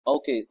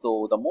Okay,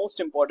 so the most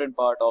important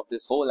part of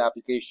this whole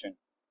application,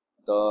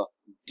 the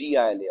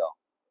DI layer.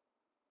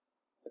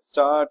 Let's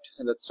start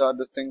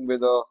this thing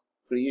with a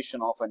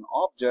creation of an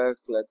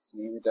object. Let's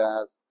name it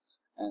as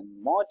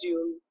an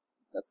module.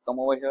 Let's come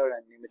over here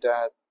and name it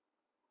as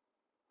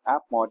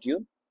app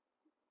module.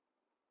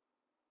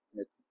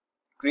 Let's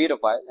create a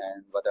file,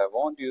 and what I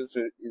want to use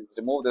is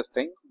remove this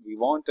thing. We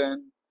want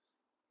an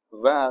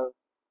val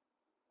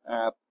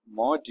app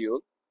module,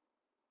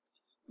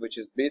 which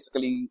is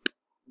basically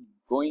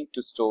going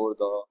to store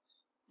the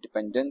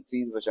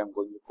dependencies which I'm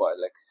going to require.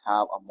 Like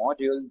have a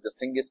module, the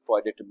thing is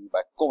provided to me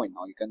by Koin.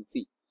 Now you can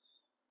see.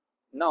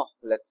 Now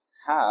let's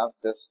have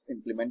this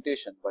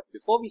implementation. But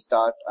before we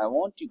start, I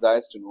want you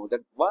guys to know that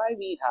why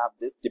we have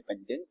this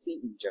dependency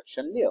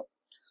injection layer.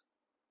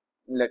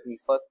 Let me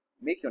first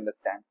make you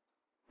understand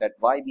that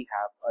why we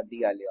have a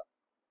DI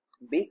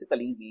layer.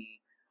 Basically, we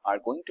are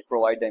going to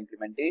provide the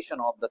implementation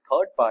of the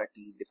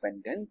third-party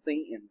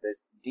dependency in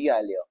this DI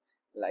layer.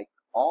 Like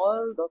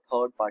all the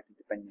third-party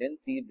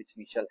dependency which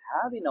we shall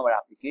have in our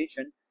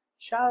application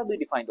shall be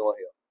defined over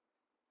here.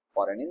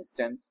 For an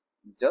instance,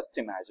 just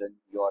imagine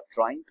you are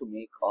trying to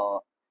make a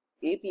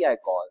API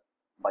call,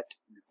 but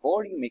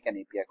before you make an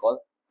API call,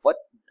 what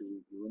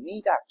do you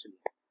need actually?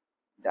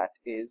 That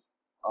is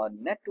a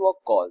network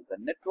call. The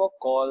network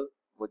call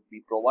would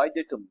be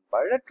provided to me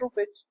by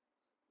retrofit.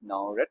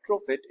 Now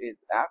retrofit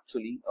is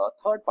actually a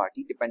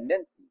third-party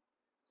dependency,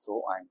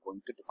 so I'm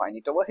going to define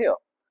it over here.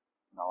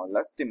 Now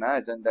let's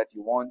imagine that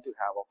you want to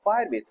have a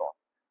Firebase auth.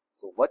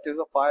 So what is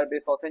a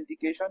Firebase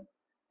authentication?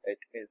 It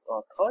is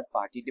a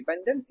third-party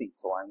dependency.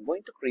 So I'm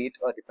going to create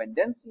a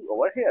dependency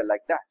over here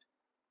like that.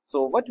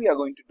 So what we are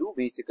going to do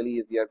basically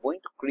is we are going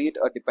to create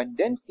a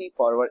dependency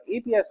for our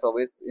API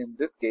service in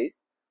this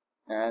case,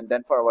 and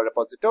then for our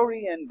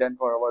repository, and then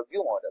for our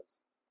view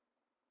models.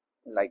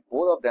 Like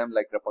both of them,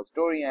 like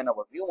repository and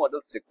our view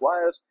models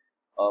requires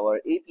our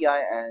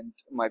API, and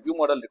my view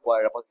model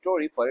require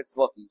repository for its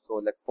working.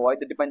 So let's provide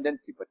the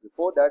dependency. But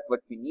before that,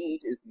 what we need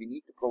is we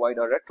need to provide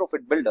a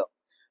retrofit builder.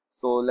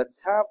 So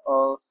let's have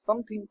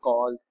something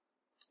called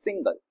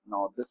single.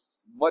 Now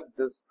what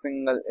this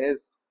single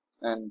is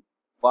and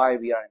why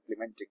we are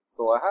implementing.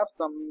 So I have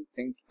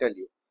something to tell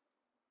you.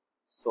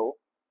 So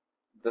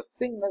the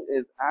single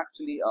is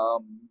actually a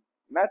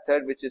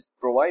method which is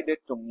provided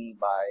to me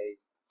by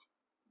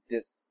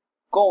this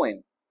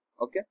Koin.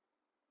 Okay,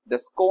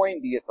 this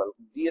Koin DSL.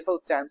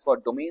 DSL stands for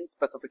domain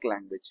specific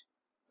language.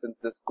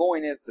 Since this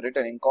Koin is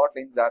written in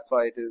Kotlin, that's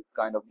why it is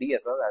kind of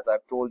DSL, as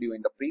I've told you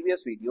in the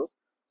previous videos.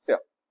 So yeah,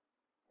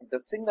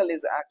 the single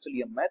is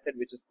actually a method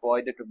which is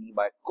provided to me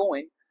by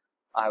Koin.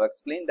 I have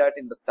explained that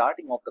in the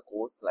starting of the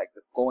course, like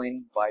this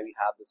Koin, why we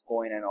have this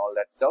Koin and all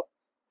that stuff.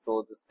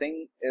 So this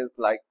thing is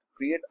like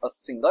create a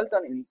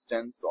singleton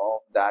instance of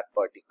that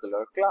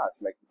particular class,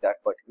 like that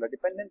particular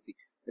dependency.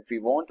 If we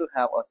want to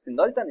have a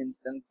singleton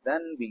instance,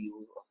 then we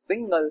use a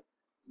single.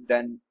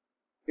 Then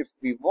if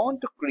we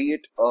want to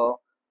create a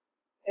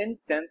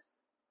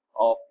instance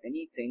of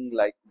anything,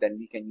 like then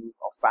we can use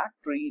a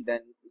factory.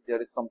 Then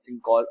there is something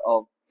called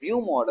a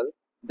view model.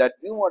 That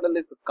view model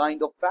is a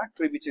kind of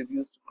factory which is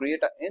used to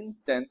create an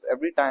instance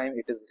every time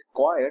it is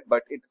required,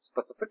 but it is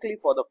specifically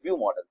for the view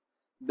models.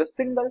 The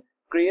single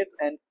creates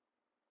an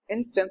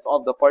instance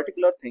of the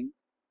particular thing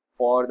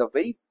for the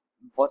very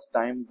first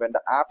time when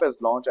the app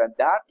is launched, and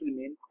that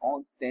remains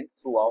constant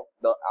throughout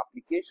the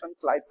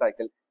application's life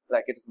cycle.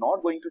 Like it is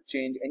not going to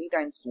change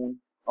anytime soon.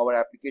 Our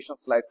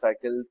application's life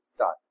cycle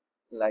starts.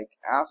 Like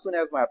as soon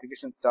as my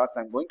application starts,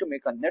 I'm going to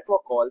make a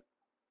network call,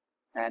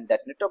 and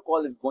that network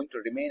call is going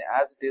to remain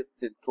as it is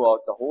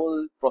throughout the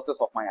whole process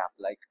of my app.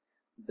 Like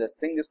this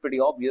thing is pretty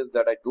obvious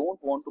that I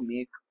don't want to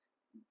make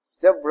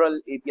several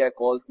API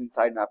calls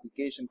inside an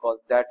application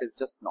because that is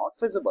just not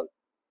feasible.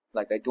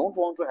 Like I don't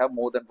want to have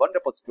more than one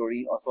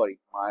repository, or sorry,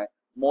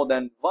 more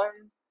than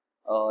one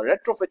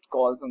retrofit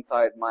calls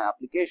inside my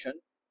application.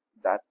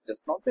 That's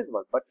just not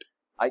feasible. But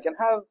I can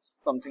have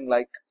something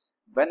like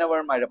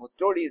whenever my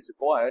repository is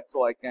required,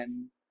 so I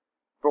can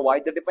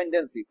provide the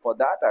dependency. For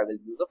that, I will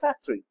use a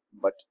factory.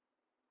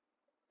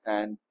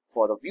 And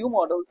for the view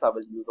models, I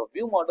will use a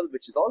view model,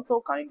 which is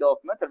also kind of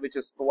method which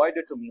is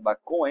provided to me by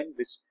Koin,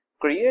 which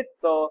creates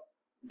the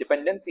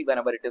dependency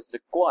whenever it is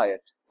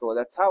required. So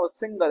let's have a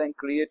single and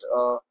create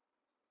a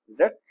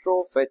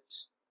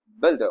retrofit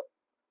builder.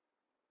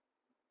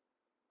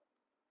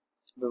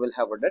 We will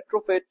have a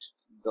retrofit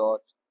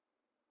dot.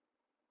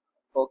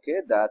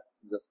 Okay,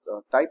 that's just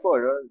a typo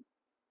error.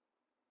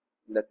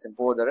 Let's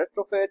import the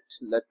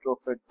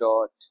retrofit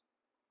dot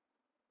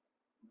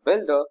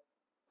builder.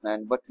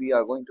 And what we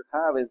are going to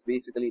have is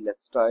basically,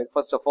 let's try.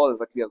 First of all,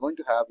 what we are going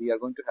to have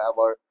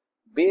our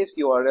base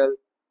URL.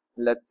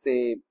 Let's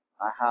say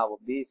I have a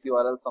base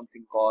URL,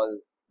 something called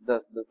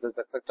this,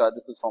 etc.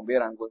 This is from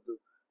where I'm going to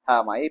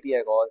have my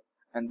API call.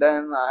 And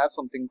then I have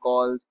something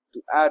called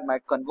to add my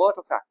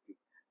converter factory.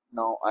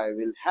 Now I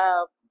will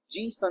have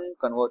JSON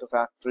converter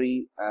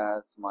factory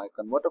as my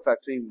converter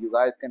factory. You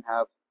guys can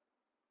have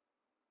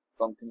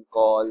something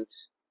called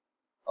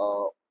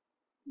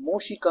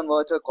Moshi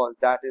converter, because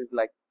that is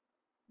like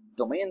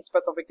domain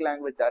specific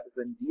language that is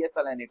in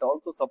DSL, and it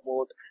also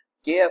supports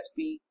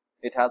KSP.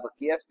 It has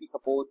a KSP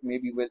support.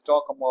 Maybe we'll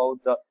talk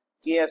about the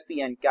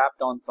KSP and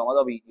CAPT on some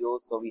other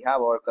videos. So we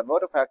have our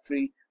converter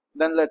factory.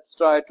 Then let's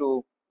try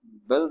to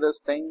build this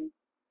thing.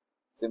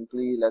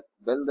 Simply let's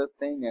build this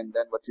thing, and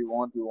then what we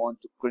want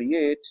to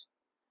create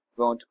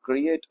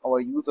our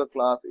user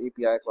class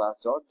API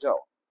class.java.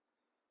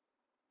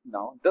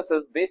 Now this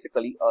is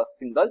basically a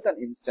singleton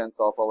instance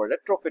of our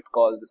retrofit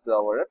call. This is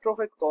our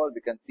retrofit call.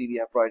 We can see we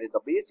have provided the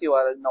base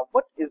URL. Now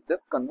what is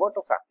this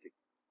converter factory?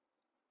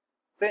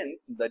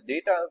 Since the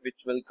data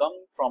which will come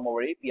from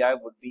our API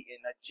would be in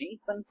a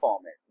JSON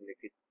format,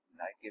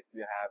 like if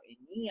you have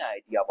any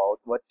idea about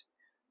what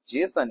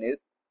JSON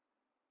is,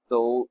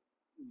 so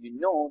you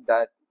know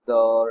that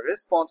the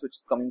response which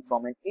is coming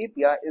from an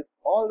API is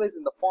always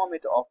in the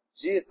format of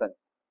JSON.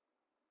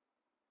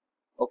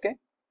 Okay,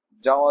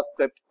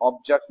 JavaScript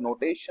object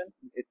notation,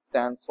 it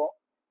stands for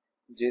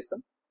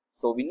JSON.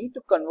 So we need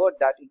to convert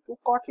that into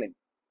Kotlin.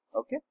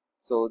 Okay,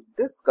 so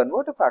this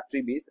converter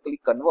factory basically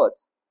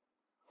converts.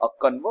 A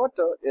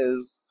converter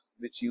is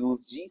which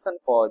use JSON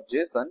for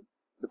JSON,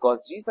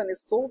 because JSON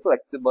is so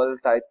flexible.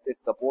 Types it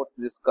supports.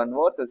 This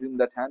converts assume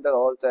that handle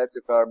all types.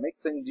 If you are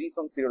mixing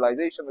JSON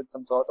serialization with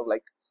some sort of,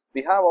 like,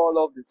 we have all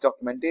of this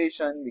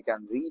documentation, we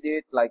can read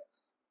it, like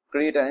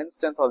create an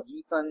instance of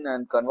JSON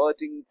and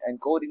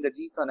encoding the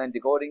JSON and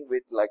decoding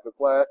with like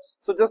require.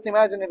 So just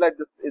imagine it like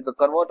this is a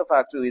converter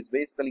factory is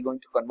basically going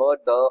to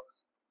convert the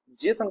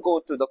JSON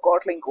code to the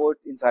Kotlin code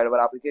inside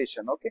our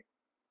application. Okay,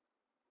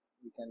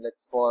 we can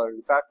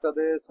refactor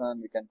this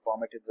and we can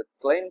format it with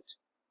Clint.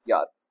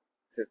 Yeah,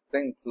 this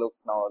thing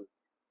looks now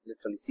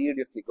literally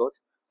seriously good.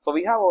 So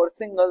we have our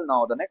single.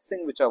 Now the next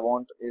thing which I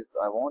want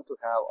to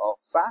have a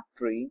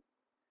factory.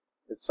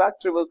 This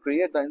factory will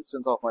create the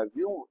instance of my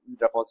view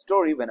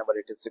repository whenever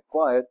it is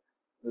required.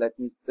 Let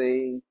me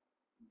say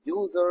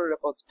user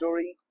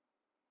repository.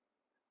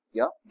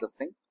 Yeah, this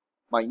thing.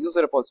 My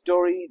user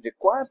repository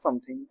requires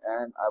something,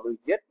 and I will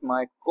get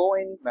my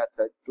Koin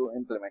method to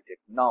implement it.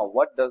 Now,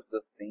 what does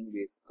this thing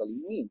basically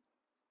means?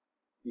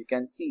 You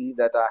can see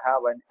that I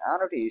have an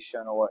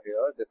annotation over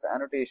here. This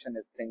annotation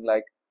is thing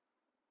like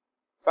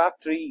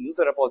factory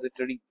user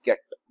repository get.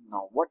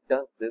 Now, what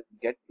does this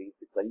get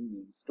basically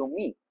means to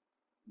me?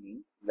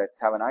 Means,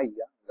 let's have an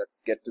idea. Let's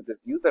get to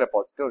this user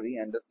repository,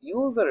 and this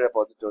user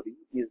repository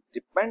is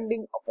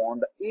depending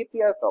upon the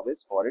API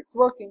service for its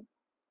working.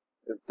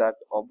 Is that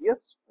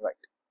obvious? Right.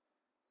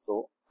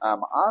 So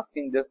I'm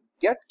asking this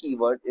get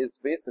keyword is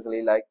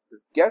basically like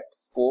this get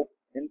scope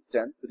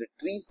instance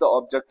retrieves the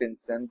object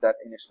instance that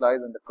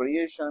initialize in the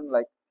creation.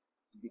 Like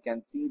we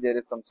can see there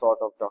is some sort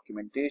of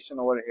documentation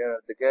over here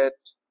at the get.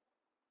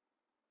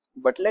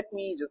 But let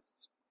me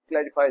just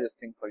clarify this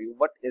thing for you.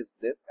 What is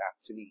this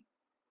actually?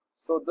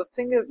 So this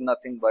thing is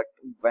nothing but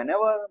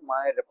whenever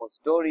my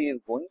repository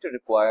is going to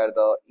require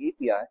the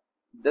API,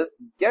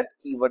 this get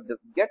keyword,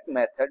 this get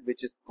method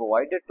which is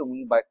provided to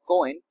me by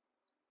Koin,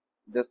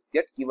 this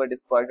get keyword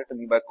is provided to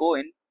me by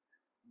Koin,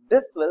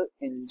 this will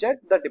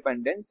inject the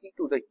dependency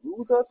to the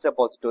user's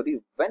repository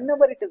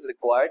whenever it is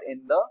required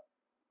in the,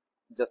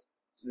 just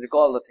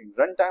recall the thing,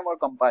 runtime or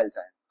compile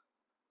time.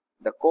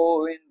 The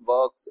Koin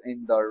works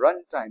in the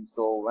runtime,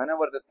 so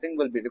whenever this thing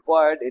will be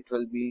required, it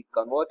will be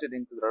converted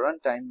into the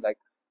runtime. Like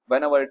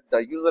whenever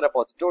the user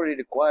repository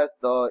requires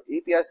the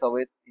API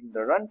service in the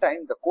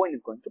runtime, the Koin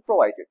is going to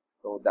provide it.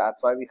 So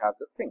that's why we have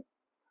this thing.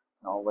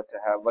 Now what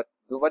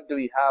do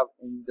we have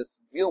in this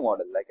view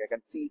model? Like I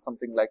can see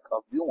something like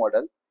a view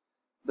model.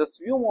 This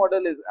view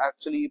model is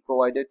actually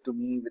provided to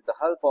me with the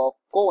help of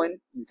Koin.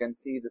 You can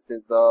see this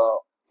is a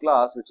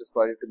class which is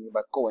provided to me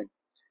by Koin.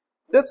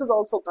 This is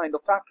also kind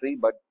of factory,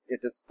 but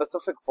it is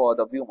specific for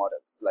the view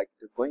models. Like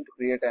it is going to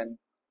create an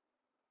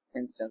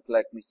instance.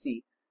 Let me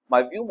see.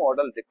 My view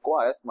model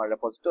requires my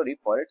repository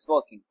for its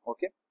working.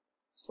 Okay.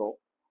 So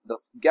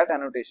this get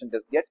annotation,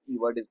 this get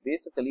keyword is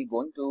basically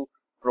going to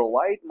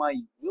provide my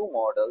view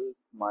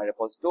models, my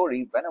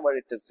repository whenever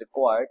it is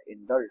required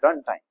in the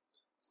runtime.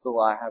 So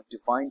I have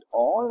defined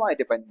all my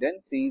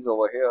dependencies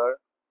over here.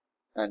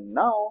 And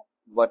now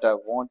what I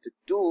want to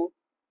do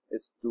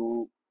is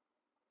to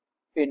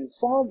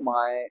inform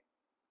my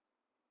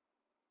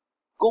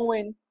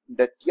Koin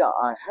that yeah,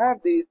 I have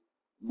these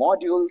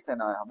modules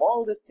and I have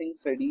all these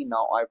things ready.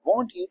 Now I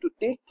want you to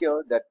take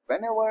care that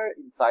whenever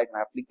inside my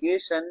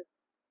application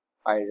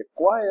I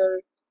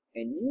require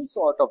any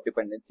sort of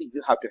dependency,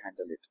 you have to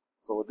handle it.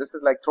 So this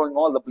is like throwing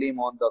all the blame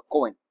on the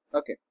Koin.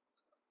 Okay.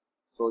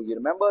 So you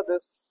remember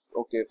this?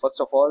 Okay,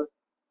 first of all,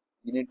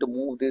 you need to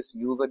move this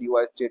user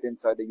UI state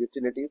inside the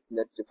utilities.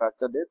 Let's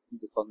refactor this.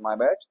 This was my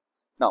bad.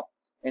 Now,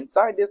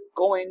 inside this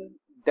Koin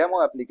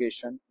demo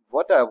application,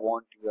 what I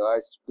want you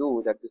guys to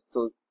do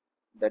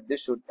that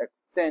this should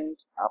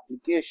extend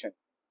application.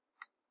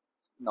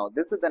 Now,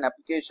 this is an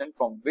application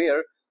from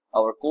where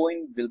our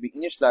Koin will be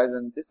initialized,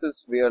 and this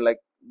is where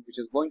which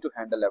is going to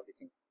handle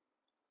everything.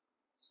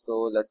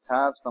 So let's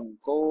have some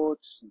code.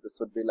 This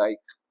would be like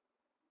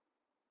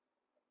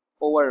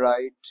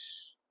override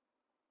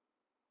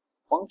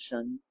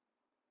function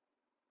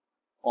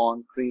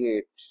on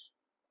create.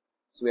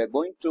 So we are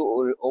going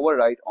to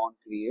override on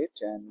create,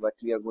 and what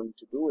we are going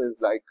to do is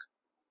like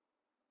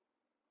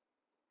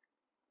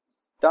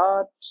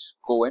start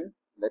Koin.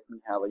 Let me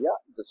have a, yeah,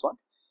 this one.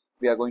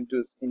 We are going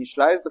to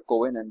initialize the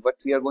Koin, and what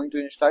we are going to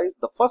initialize,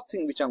 the first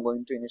thing which I'm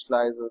going to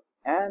initialize is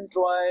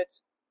Android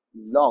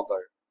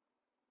logger.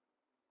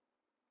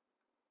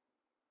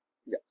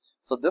 Yeah,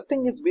 so this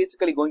thing is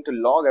basically going to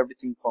log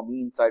everything for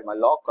me inside my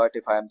log cut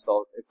if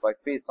I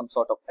face some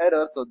sort of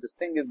error. So this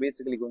thing is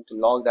basically going to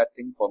log that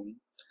thing for me.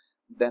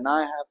 Then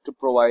I have to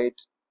provide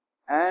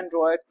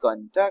Android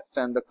context,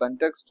 and the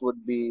context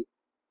would be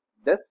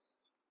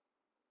this.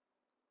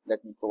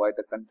 Let me provide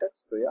the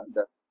context. So yeah,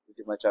 that's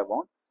pretty much I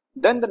want.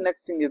 Then the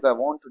next thing is I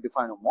want to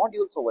define a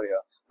modules over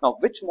here. Now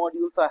which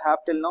modules I have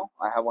till now?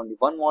 I have only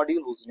one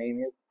module whose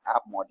name is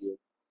app module.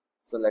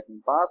 So let me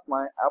pass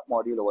my app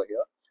module over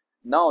here.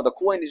 Now the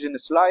Koin is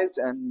initialized,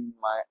 and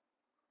my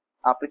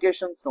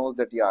applications knows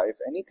that yeah, if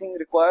anything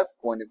requires,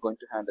 Koin is going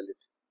to handle it.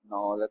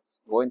 Now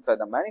let's go inside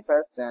the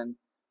manifest and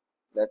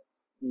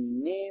let's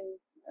name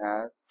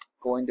as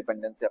Koin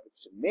dependency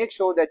application. Make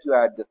sure that you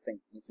add this thing.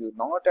 If you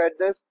not add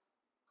this,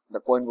 the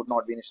Koin would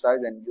not be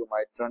initialized and you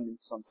might run into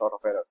some sort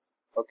of errors.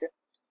 Okay.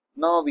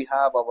 Now we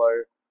have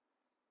our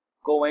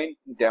Koin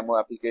demo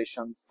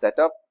application set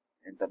up.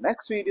 In the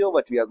next video,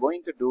 what we are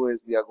going to do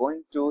is we are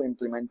going to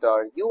implement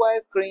our UI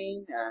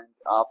screen, and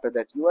after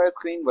that UI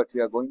screen, what we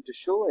are going to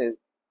show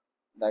is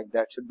like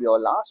that should be our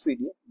last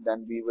video.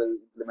 Then we will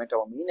implement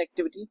our main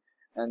activity,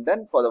 and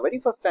then for the very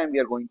first time we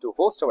are going to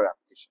host our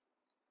application.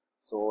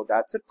 So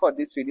that's it for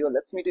this video.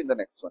 Let's meet in the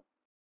next one.